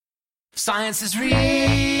Science is real,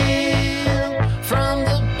 from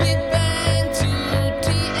the Big Bang to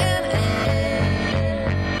DNA.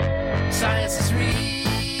 Science is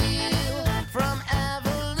real, from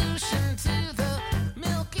evolution to the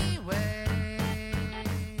Milky Way.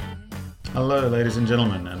 Hello ladies and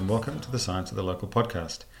gentlemen, and welcome to the Science of the Local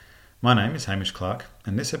podcast. My name is Hamish Clark,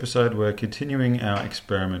 and this episode we're continuing our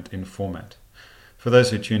experiment in format. For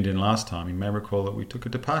those who tuned in last time, you may recall that we took a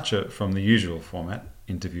departure from the usual format,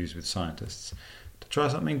 interviews with scientists, to try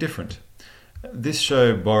something different. This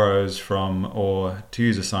show borrows from, or to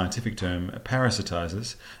use a scientific term,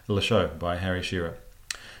 parasitizes Le Show by Harry Shearer.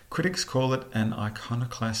 Critics call it an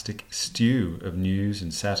iconoclastic stew of news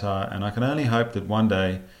and satire, and I can only hope that one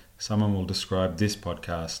day someone will describe this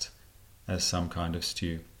podcast as some kind of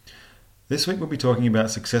stew. This week we'll be talking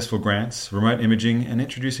about successful grants, remote imaging, and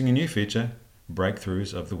introducing a new feature,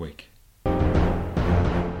 Breakthroughs of the Week.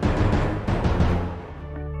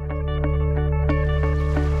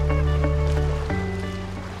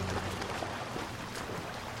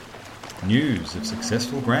 News of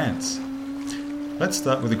successful grants. Let's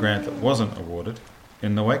start with a grant that wasn't awarded.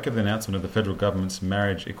 In the wake of the announcement of the federal government's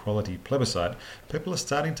marriage equality plebiscite, people are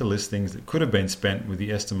starting to list things that could have been spent with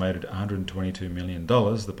the estimated $122 million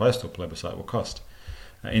the postal plebiscite will cost.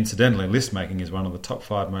 Incidentally, list making is one of the top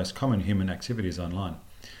 5 most common human activities online.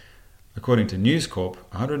 According to News Corp,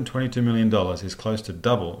 $122 million is close to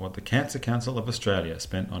double what the Cancer Council of Australia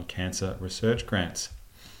spent on cancer research grants.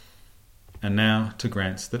 And now to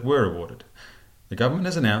grants that were awarded. The government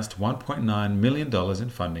has announced $1.9 million in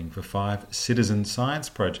funding for 5 citizen science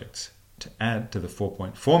projects, to add to the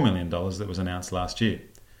 $4.4 million that was announced last year.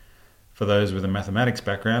 For those with a mathematics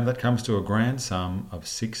background, that comes to a grand sum of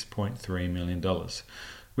 $6.3 million,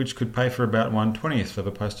 which could pay for about 1/20th of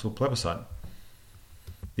a postal plebiscite.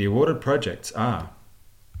 The awarded projects are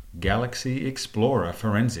Galaxy Explorer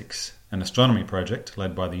Forensics, an astronomy project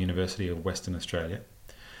led by the University of Western Australia,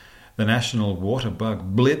 the National Water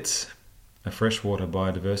Bug Blitz, a freshwater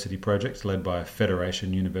biodiversity project led by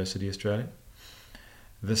Federation University Australia,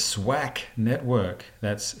 the SWAC Network,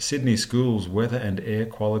 that's Sydney Schools Weather and Air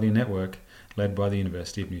Quality Network, led by the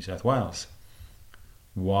University of New South Wales,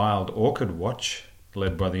 Wild Orchid Watch,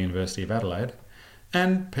 led by the University of Adelaide,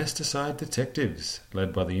 and Pesticide Detectives,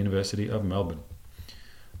 led by the University of Melbourne.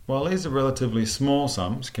 While these are relatively small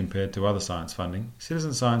sums compared to other science funding,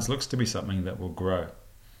 citizen science looks to be something that will grow.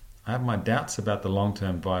 I have my doubts about the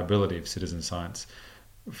long-term viability of citizen science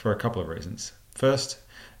for a couple of reasons. First,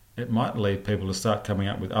 it might lead people to start coming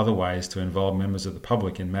up with other ways to involve members of the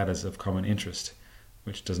public in matters of common interest,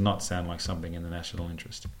 which does not sound like something in the national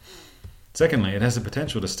interest. Secondly, it has the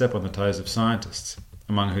potential to step on the toes of scientists,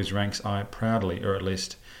 among whose ranks I proudly, or at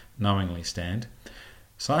least knowingly, stand.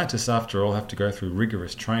 Scientists, after all, have to go through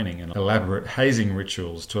rigorous training and elaborate hazing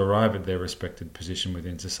rituals to arrive at their respected position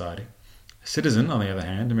within society. A citizen, on the other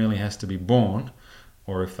hand, merely has to be born,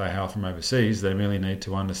 or if they hail from overseas, they merely need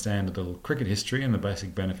to understand a little cricket history and the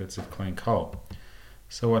basic benefits of clean coal.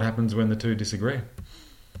 So what happens when the two disagree?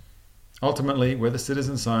 Ultimately, whether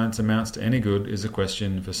citizen science amounts to any good is a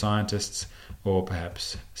question for scientists, or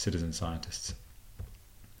perhaps citizen scientists.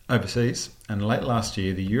 Overseas, and late last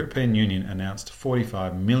year, the European Union announced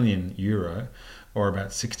 €45 million, or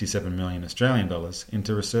about 67 million Australian dollars,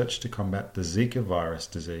 into research to combat the Zika virus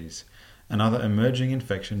disease and other emerging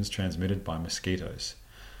infections transmitted by mosquitoes.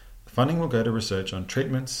 The funding will go to research on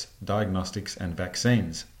treatments, diagnostics and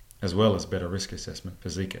vaccines, as well as better risk assessment for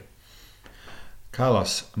Zika.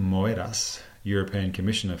 Carlos Moedas, European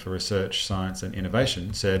Commissioner for Research, Science and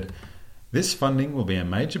Innovation, said, "This funding will be a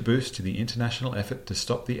major boost to the international effort to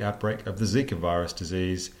stop the outbreak of the Zika virus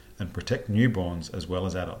disease and protect newborns as well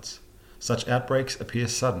as adults. Such outbreaks appear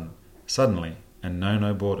suddenly, and know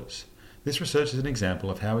no borders. This research is an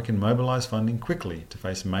example of how we can mobilise funding quickly to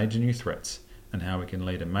face major new threats, and how we can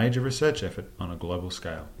lead a major research effort on a global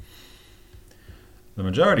scale." The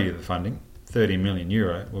majority of the funding, €30 million,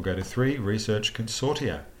 will go to 3 research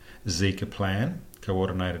consortia: Zika Plan,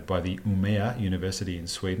 coordinated by the Umeå University in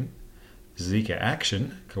Sweden, Zika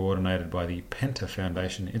Action, coordinated by the Penta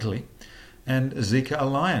Foundation in Italy, and Zika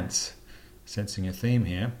Alliance, sensing a theme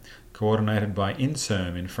here, coordinated by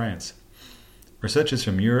INSERM in France. Researchers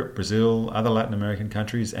from Europe, Brazil, other Latin American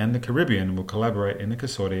countries and the Caribbean will collaborate in the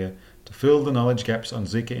consortia to fill the knowledge gaps on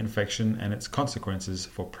Zika infection and its consequences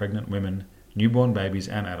for pregnant women, newborn babies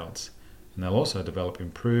and adults, and they'll also develop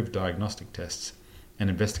improved diagnostic tests and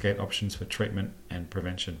investigate options for treatment and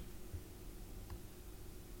prevention.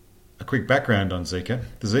 A quick background on Zika.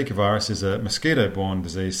 The Zika virus is a mosquito-borne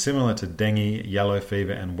disease similar to dengue, yellow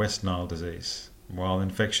fever and West Nile disease. While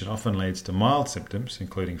infection often leads to mild symptoms,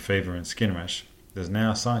 including fever and skin rash, There's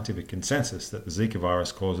now scientific consensus that the Zika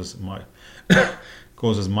virus causes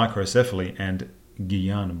microcephaly and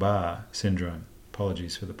Guillain-Barré syndrome.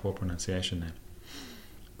 Apologies for the poor pronunciation there.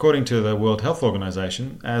 According to the World Health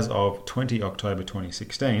Organization, as of 20 October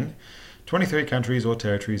 2016, 23 countries or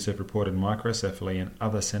territories have reported microcephaly and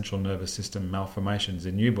other central nervous system malformations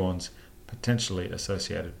in newborns potentially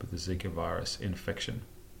associated with the Zika virus infection.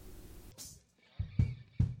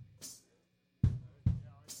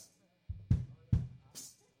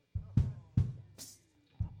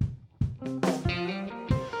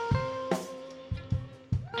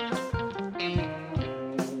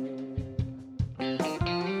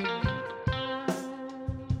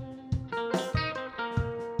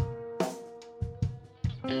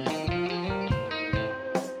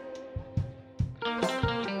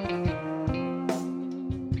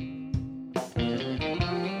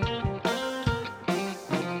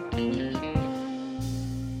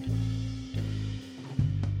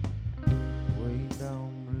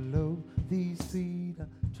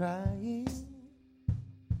 Trying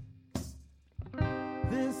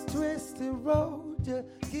this twisted road just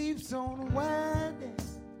keeps on winding.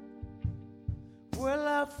 Well,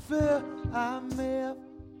 I feel I may have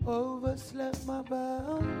overslept my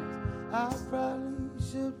bounds. I probably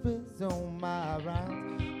should resume my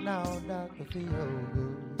rounds. Now Dr. Theo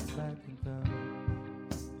goes back in town.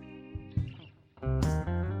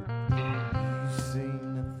 You seem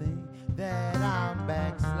to think that I'm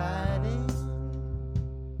backsliding.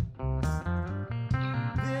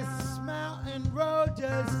 Road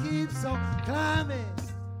just keeps on climbing.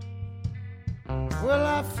 Well,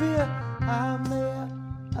 I fear I may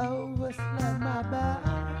overslept my bounds.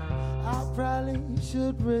 I probably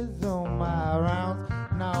should resume my rounds.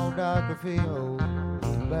 Now Dr. Phil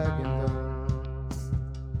is back in town.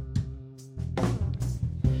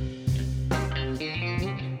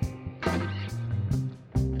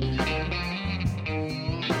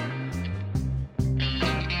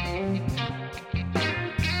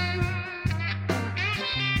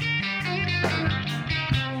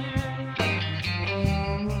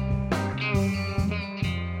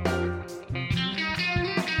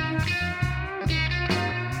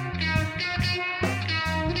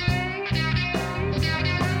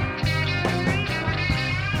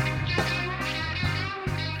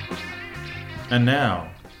 And now,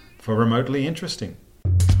 for Remotely Interesting.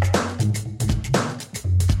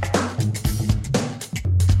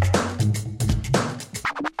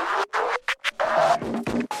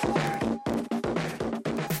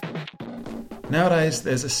 Nowadays,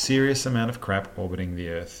 there's a serious amount of crap orbiting the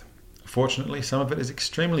Earth. Fortunately, some of it is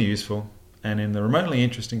extremely useful, and in the Remotely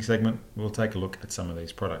Interesting segment, we'll take a look at some of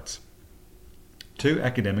these products. 2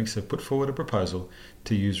 academics have put forward a proposal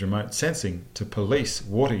to use remote sensing to police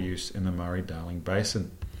water use in the Murray-Darling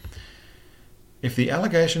Basin. If the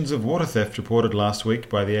allegations of water theft reported last week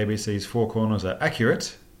by the ABC's Four Corners are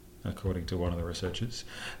accurate, according to one of the researchers,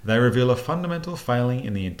 they reveal a fundamental failing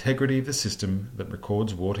in the integrity of the system that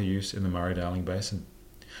records water use in the Murray-Darling Basin.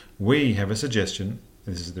 We have a suggestion,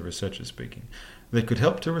 this is the researchers speaking, that could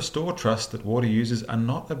help to restore trust that water users are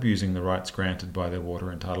not abusing the rights granted by their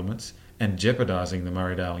water entitlements and jeopardising the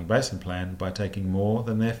Murray-Darling Basin Plan by taking more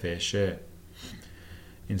than their fair share.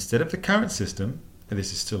 Instead of the current system, and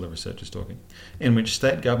this is still the researchers talking, in which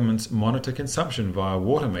state governments monitor consumption via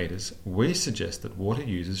water meters, we suggest that water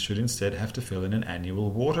users should instead have to fill in an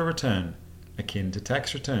annual water return, akin to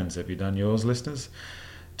tax returns. Have you done yours, listeners?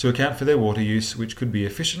 To account for their water use, which could be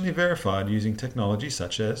efficiently verified using technology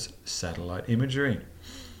such as satellite imagery.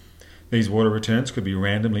 These water returns could be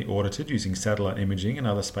randomly audited using satellite imaging and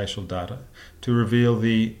other spatial data to reveal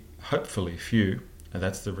the hopefully few, and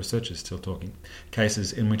that's the researchers still talking,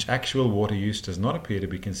 cases in which actual water use does not appear to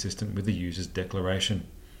be consistent with the user's declaration.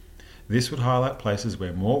 This would highlight places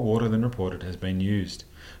where more water than reported has been used,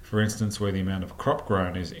 for instance where the amount of crop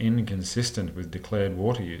grown is inconsistent with declared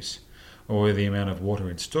water use, or where the amount of water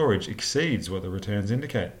in storage exceeds what the returns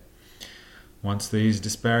indicate. Once these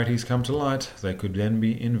disparities come to light, they could then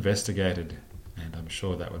be investigated, and I'm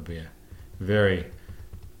sure that would be a very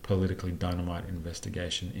politically dynamite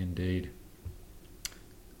investigation indeed.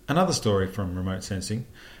 Another story from remote sensing.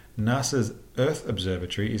 NASA's Earth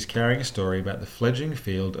Observatory is carrying a story about the fledgling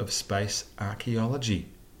field of space archaeology.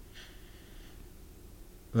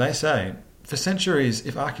 They say, for centuries,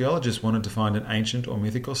 if archaeologists wanted to find an ancient or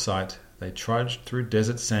mythical site, they trudged through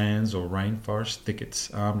desert sands or rainforest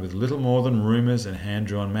thickets, armed with little more than rumours and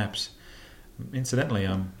hand-drawn maps. Incidentally,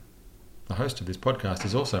 the host of this podcast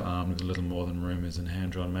is also armed with little more than rumours and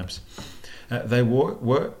hand-drawn maps. They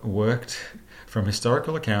worked from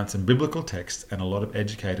historical accounts and biblical texts and a lot of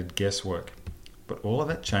educated guesswork. But all of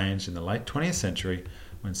that changed in the late 20th century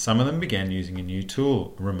when some of them began using a new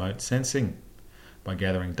tool, remote sensing. By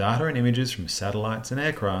gathering data and images from satellites and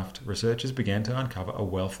aircraft, researchers began to uncover a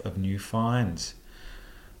wealth of new finds.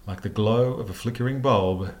 Like the glow of a flickering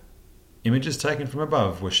bulb, images taken from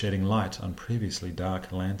above were shedding light on previously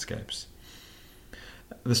dark landscapes.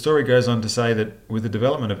 The story goes on to say that with the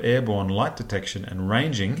development of airborne light detection and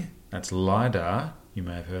ranging, that's LiDAR, you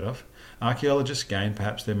may have heard of, archaeologists gained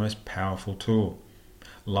perhaps their most powerful tool.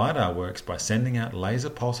 LiDAR works by sending out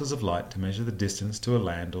laser pulses of light to measure the distance to a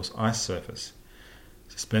land or ice surface.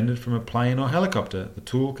 Suspended from a plane or helicopter, the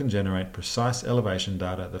tool can generate precise elevation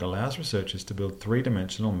data that allows researchers to build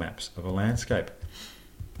three-dimensional maps of a landscape.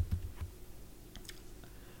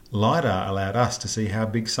 LiDAR allowed us to see how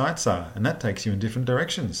big sites are, and that takes you in different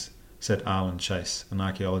directions, said Arlen Chase, an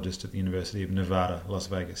archaeologist at the University of Nevada, Las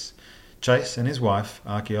Vegas. Chase and his wife,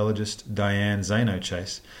 archaeologist Diane Zano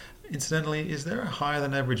Chase. Incidentally, is there a higher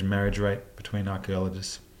than average marriage rate between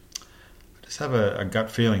archaeologists? I just have a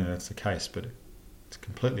gut feeling that that's the case, but it's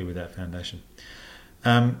completely without foundation.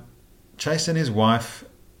 Chase and his wife,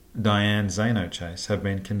 Diane Zano Chase, have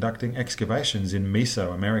been conducting excavations in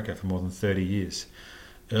Mesoamerica for more than 30 years.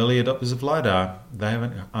 Early adopters of LiDAR, they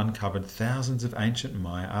have uncovered thousands of ancient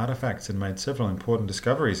Maya artifacts and made several important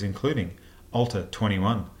discoveries, including Altar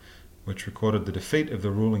 21, which recorded the defeat of the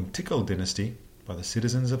ruling Tikal dynasty by the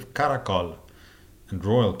citizens of Karakol, and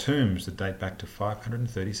royal tombs that date back to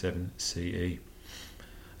 537 CE.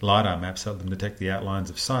 LiDAR maps help them detect the outlines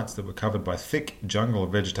of sites that were covered by thick jungle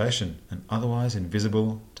vegetation and otherwise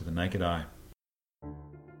invisible to the naked eye.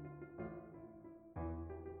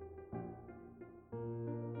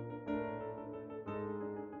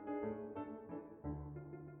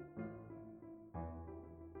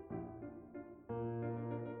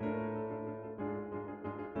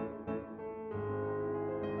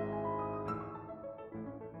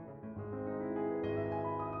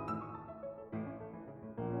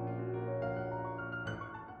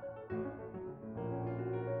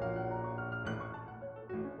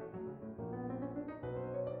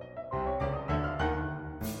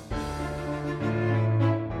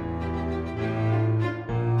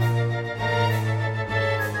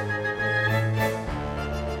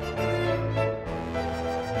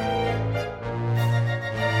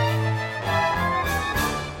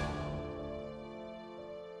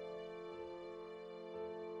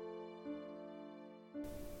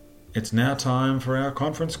 It's now time for our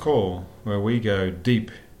conference call, where we go deep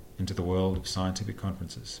into the world of scientific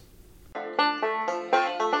conferences.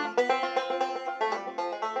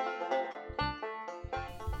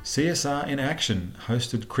 CSR in Action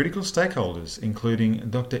hosted critical stakeholders including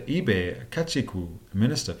Dr. Ibe Kachikwu,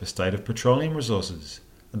 Minister for State of Petroleum Resources,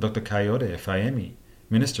 Dr. Kayode Fayemi,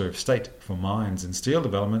 Minister of State for Mines and Steel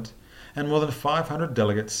Development, and more than 500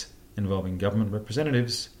 delegates involving government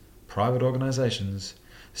representatives, private organisations,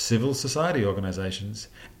 civil society organisations,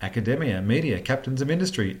 academia, media, captains of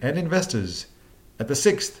industry and investors at the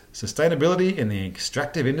 6th Sustainability in the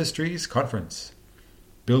Extractive Industries Conference.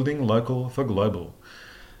 Building Local for Global.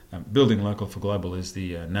 Building Local for Global is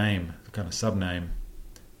the name, the kind of sub-name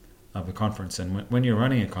of the conference, and when you're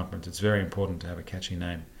running a conference it's very important to have a catchy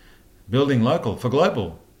name. Building Local for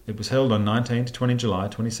Global. It was held on 19 to 20 July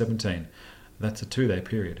 2017. That's a 2-day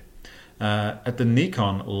period. At the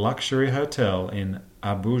Nikon Luxury Hotel in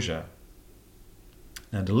Abuja.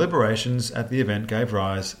 Now, deliberations at the event gave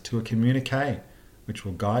rise to a communique which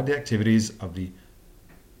will guide the activities of the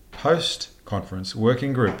post-conference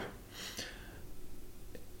working group.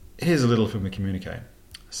 Here's a little from the communique.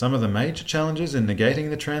 Some of the major challenges in negating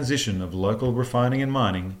the transition of local refining and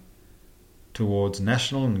mining towards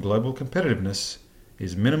national and global competitiveness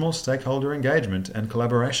is minimal stakeholder engagement and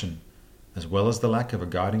collaboration, as well as the lack of a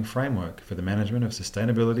guiding framework for the management of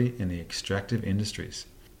sustainability in the extractive industries.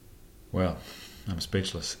 Well, I'm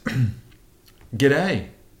speechless. G'day!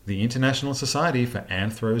 The International Society for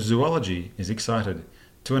Anthrozoology is excited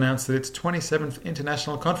to announce that its 27th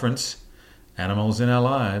International Conference, Animals in Our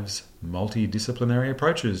Lives, Multidisciplinary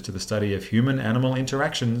Approaches to the Study of Human-Animal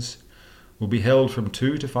Interactions, will be held from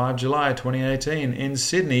 2 to 5 July 2018 in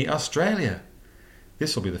Sydney, Australia.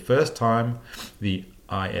 This will be the first time the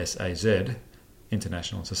ISAZ,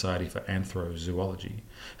 International Society for Anthrozoology,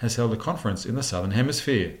 has held a conference in the Southern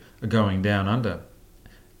Hemisphere, going down under,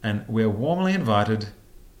 and we're warmly invited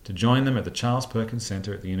to join them at the Charles Perkins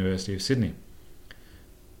Centre at the University of Sydney.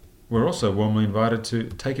 We're also warmly invited to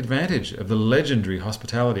take advantage of the legendary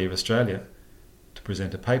hospitality of Australia to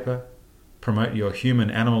present a paper, promote your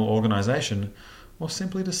human-animal organisation, or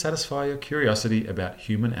simply to satisfy your curiosity about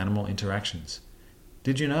human-animal interactions.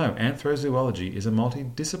 Did you know anthrozoology is a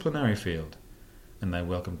multidisciplinary field? and they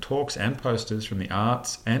welcome talks and posters from the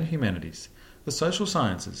arts and humanities, the social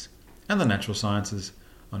sciences, and the natural sciences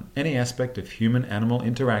on any aspect of human-animal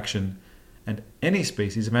interaction and any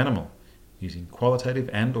species of animal, using qualitative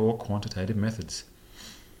and or quantitative methods.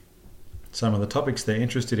 Some of the topics they're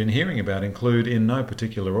interested in hearing about include, in no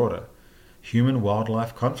particular order,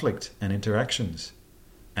 human-wildlife conflict and interactions,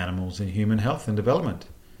 animals in human health and development,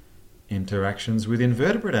 interactions with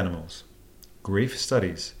invertebrate animals, grief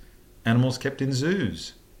studies, animals kept in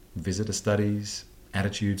zoos, visitor studies,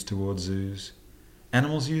 attitudes towards zoos,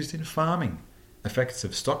 animals used in farming, effects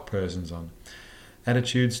of stock persons on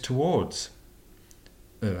attitudes towards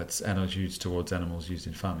animals used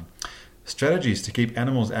in farming, strategies to keep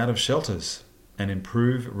animals out of shelters and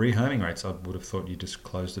improve rehoming rates. I would have thought you just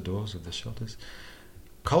closed the doors of the shelters.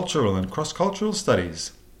 Cultural and cross-cultural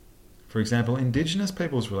studies, for example, Indigenous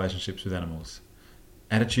peoples' relationships with animals,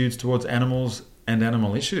 attitudes towards animals and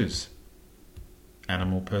animal issues,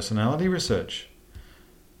 animal personality research,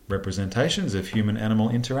 representations of human-animal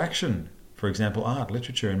interaction, for example, art,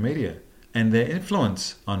 literature and media, and their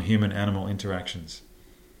influence on human-animal interactions.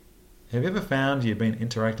 Have you ever found you've been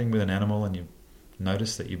interacting with an animal and you've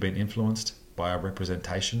noticed that you've been influenced by a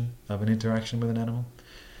representation of an interaction with an animal?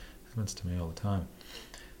 It happens to me all the time.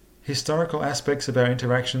 Historical aspects of our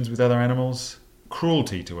interactions with other animals,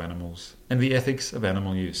 cruelty to animals, and the ethics of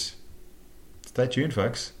animal use. Stay tuned,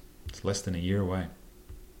 folks. It's less than a year away.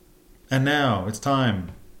 And now it's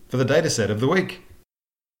time for the dataset of the week.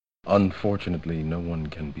 Unfortunately, no one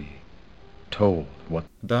can be told what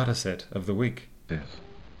Dataset of the week. it is.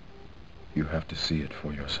 You have to see it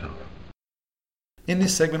for yourself. In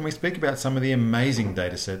this segment, we speak about some of the amazing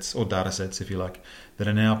datasets, or datasets if you like, that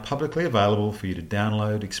are now publicly available for you to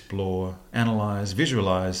download, explore, analyse,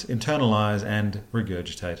 visualise, internalise and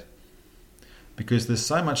regurgitate. Because there's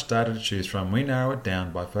so much data to choose from, we narrow it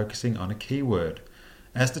down by focusing on a keyword,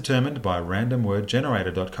 as determined by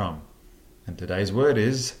randomwordgenerator.com. And today's word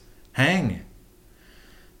is hang.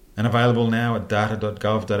 And available now at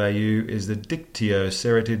data.gov.au is the Dictio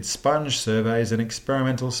Ceratid Sponge Surveys and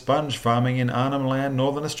Experimental Sponge Farming in Arnhem Land,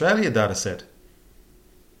 Northern Australia dataset.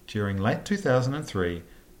 During late 2003,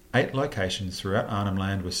 8 locations throughout Arnhem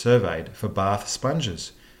Land were surveyed for bath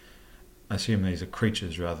sponges. I assume these are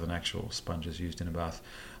creatures rather than actual sponges used in a bath.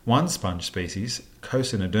 One sponge species,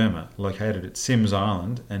 Cosinoderma, located at Sims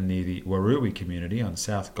Island and near the Warui community on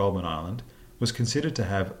South Goulburn Island, was considered to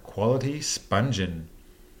have quality spongin.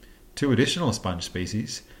 2 additional sponge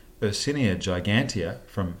species, Ursinia gigantea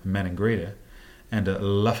from Maningrida and a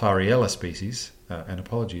Lafariella species, and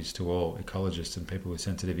apologies to all ecologists and people with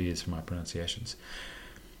sensitive ears for my pronunciations.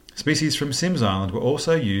 Species from Sims Island were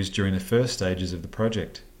also used during the first stages of the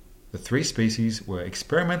project. The 3 species were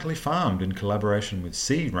experimentally farmed in collaboration with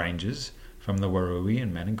seed rangers from the Warui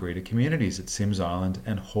and Maningrida communities at Sims Island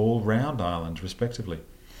and Hall Round Island, respectively.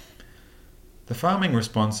 The farming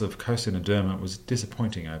response of Cosinoderma was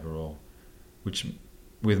disappointing overall,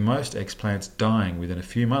 with most explants dying within a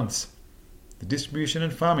few months. The distribution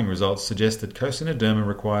and farming results suggest that Cosinoderma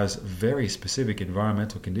requires very specific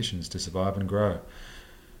environmental conditions to survive and grow.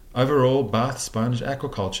 Overall, bath sponge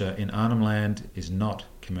aquaculture in Arnhem Land is not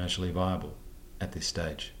commercially viable at this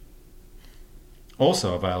stage.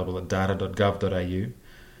 Also available at data.gov.au,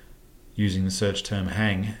 using the search term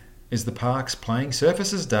hang, is the park's playing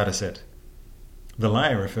surfaces dataset. The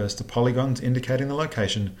layer refers to polygons indicating the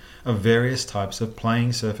location of various types of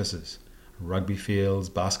playing surfaces, rugby fields,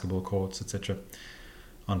 basketball courts, etc.,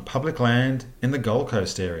 on public land in the Gold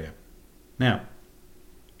Coast area. Now,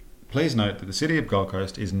 please note that the City of Gold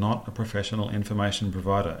Coast is not a professional information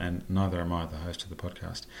provider, and neither am I, the host of the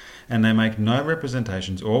podcast, and they make no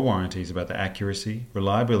representations or warranties about the accuracy,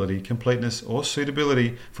 reliability, completeness, or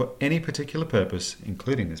suitability for any particular purpose,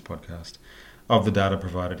 including this podcast, of the data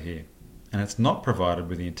provided here. And it's not provided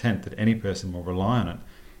with the intent that any person will rely on it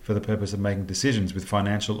for the purpose of making decisions with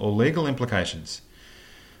financial or legal implications,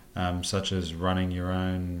 such as running your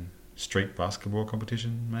own street basketball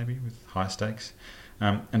competition, maybe, with high stakes.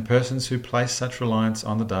 And persons who place such reliance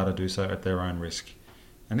on the data do so at their own risk.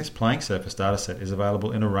 And this playing surface dataset is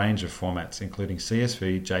available in a range of formats, including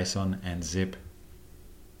CSV, JSON, and ZIP.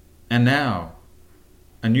 And now,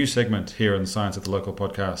 a new segment here on the Science at the Local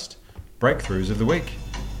podcast, Breakthroughs of the Week.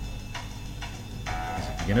 Because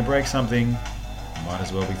if you're going to break something, you might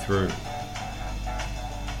as well be through.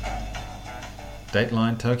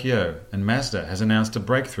 Dateline Tokyo and Mazda has announced a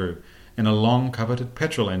breakthrough in a long-coveted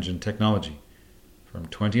petrol engine technology. From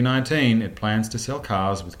 2019, it plans to sell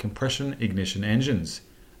cars with compression ignition engines,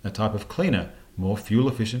 a type of cleaner, more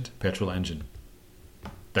fuel-efficient petrol engine.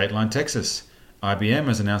 Dateline Texas, IBM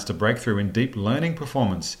has announced a breakthrough in deep learning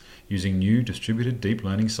performance using new distributed deep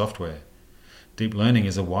learning software. Deep learning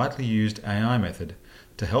is a widely used AI method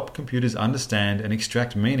to help computers understand and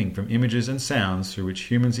extract meaning from images and sounds through which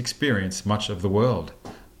humans experience much of the world.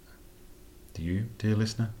 Do you, dear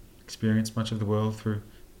listener, experience much of the world through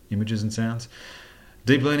images and sounds?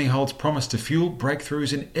 Deep learning holds promise to fuel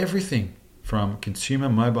breakthroughs in everything from consumer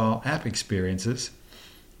mobile app experiences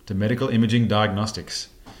to medical imaging diagnostics.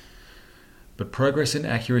 But progress in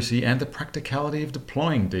accuracy and the practicality of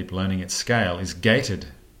deploying deep learning at scale is gated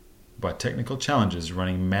by technical challenges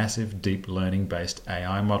running massive deep learning-based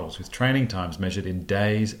AI models with training times measured in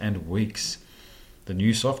days and weeks. The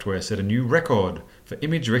new software set a new record for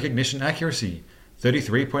image recognition accuracy,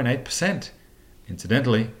 33.8%.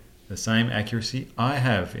 Incidentally, the same accuracy I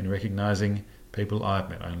have in recognizing people I've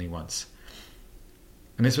met only once.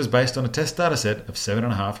 And this was based on a test dataset of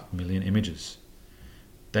 7.5 million images.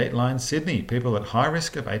 Dateline Sydney, people at high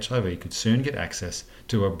risk of HIV could soon get access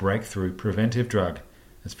to a breakthrough preventive drug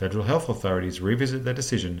as federal health authorities revisit their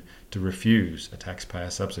decision to refuse a taxpayer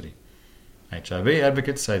subsidy. HIV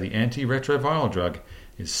advocates say the antiretroviral drug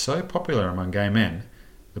is so popular among gay men,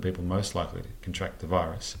 the people most likely to contract the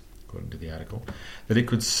virus, according to the article, that it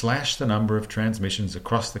could slash the number of transmissions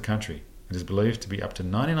across the country. It is believed to be up to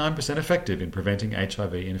 99% effective in preventing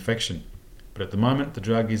HIV infection. But at the moment, the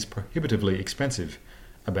drug is prohibitively expensive,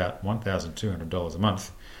 about $1,200 a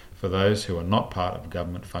month, for those who are not part of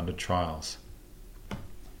government-funded trials.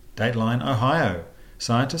 Dateline Ohio.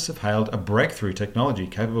 Scientists have hailed a breakthrough technology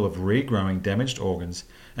capable of regrowing damaged organs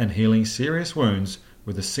and healing serious wounds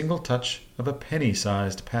with a single touch of a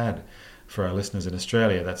penny-sized pad. For our listeners in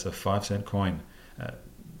Australia, that's a 5-cent coin,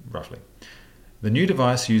 roughly. The new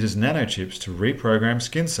device uses nanochips to reprogram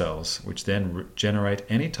skin cells, which then generate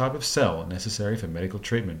any type of cell necessary for medical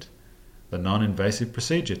treatment. The non-invasive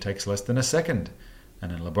procedure takes less than a second,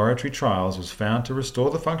 and in laboratory trials was found to restore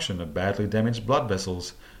the function of badly damaged blood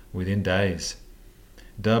vessels within days.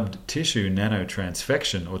 Dubbed tissue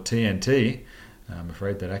nanotransfection, or TNT, I'm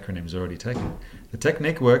afraid that acronym is already taken, the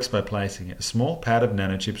technique works by placing a small pad of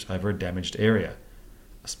nanochips over a damaged area.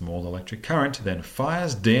 A small electric current then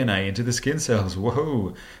fires DNA into the skin cells,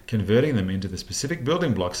 converting them into the specific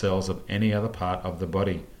building block cells of any other part of the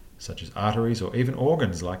body, such as arteries or even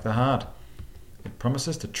organs like the heart. It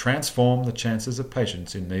promises to transform the chances of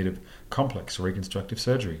patients in need of complex reconstructive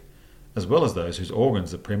surgery, as well as those whose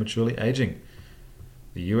organs are prematurely aging.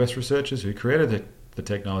 The US researchers who created the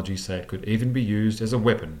technology say it could even be used as a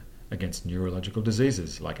weapon against neurological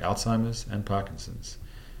diseases like Alzheimer's and Parkinson's.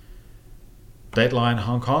 Dateline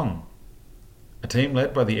Hong Kong. A team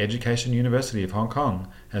led by the Education University of Hong Kong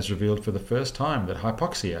has revealed for the first time that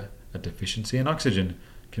hypoxia, a deficiency in oxygen,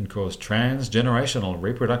 can cause transgenerational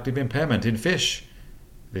reproductive impairment in fish.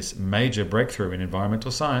 This major breakthrough in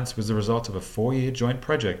environmental science was the result of a 4-year joint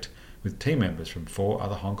project with team members from 4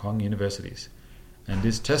 other Hong Kong universities, and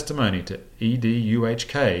is testimony to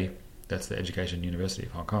EDUHK, that's the Education University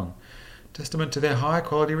of Hong Kong, testament to their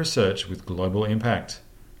high-quality research with global impact.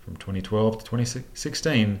 From 2012 to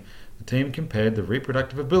 2016, the team compared the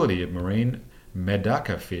reproductive ability of marine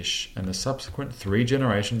medaka fish and the subsequent 3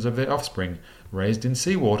 generations of their offspring raised in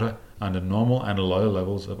seawater under normal and low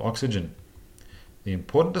levels of oxygen. The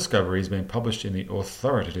important discovery has been published in the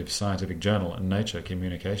authoritative scientific journal Nature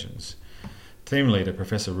Communications. Team leader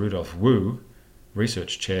Professor Rudolph Wu,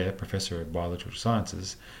 Research Chair, Professor of Biological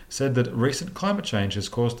Sciences, said that recent climate change has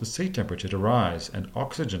caused the sea temperature to rise and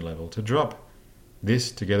oxygen level to drop.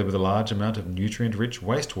 This, together with a large amount of nutrient-rich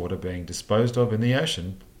wastewater being disposed of in the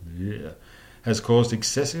ocean, has caused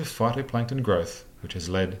excessive phytoplankton growth, which has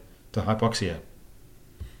led to hypoxia.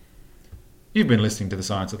 You've been listening to the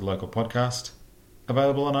Science at the Local podcast,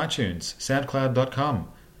 available on iTunes,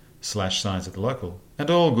 soundcloud.com/Science at the Local,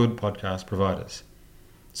 and all good podcast providers.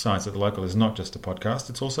 Science at the Local is not just a podcast,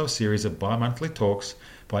 it's also a series of bi-monthly talks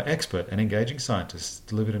by expert and engaging scientists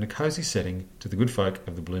delivered in a cosy setting to the good folk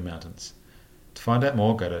of the Blue Mountains. To find out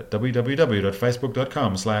more, go to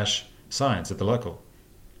www.facebook.com/Science at the Local.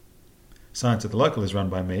 Science at the Local is run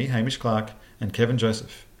by me, Hamish Clark, and Kevin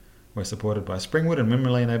Joseph. We're supported by Springwood and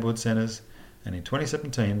Mimmerley Neighbourhood Centres, and in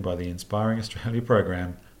 2017 by the Inspiring Australia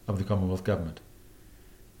program of the Commonwealth Government.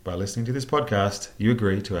 By listening to this podcast, you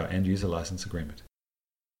agree to our end-user licence agreement.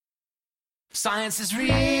 Science is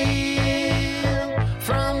real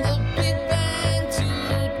from the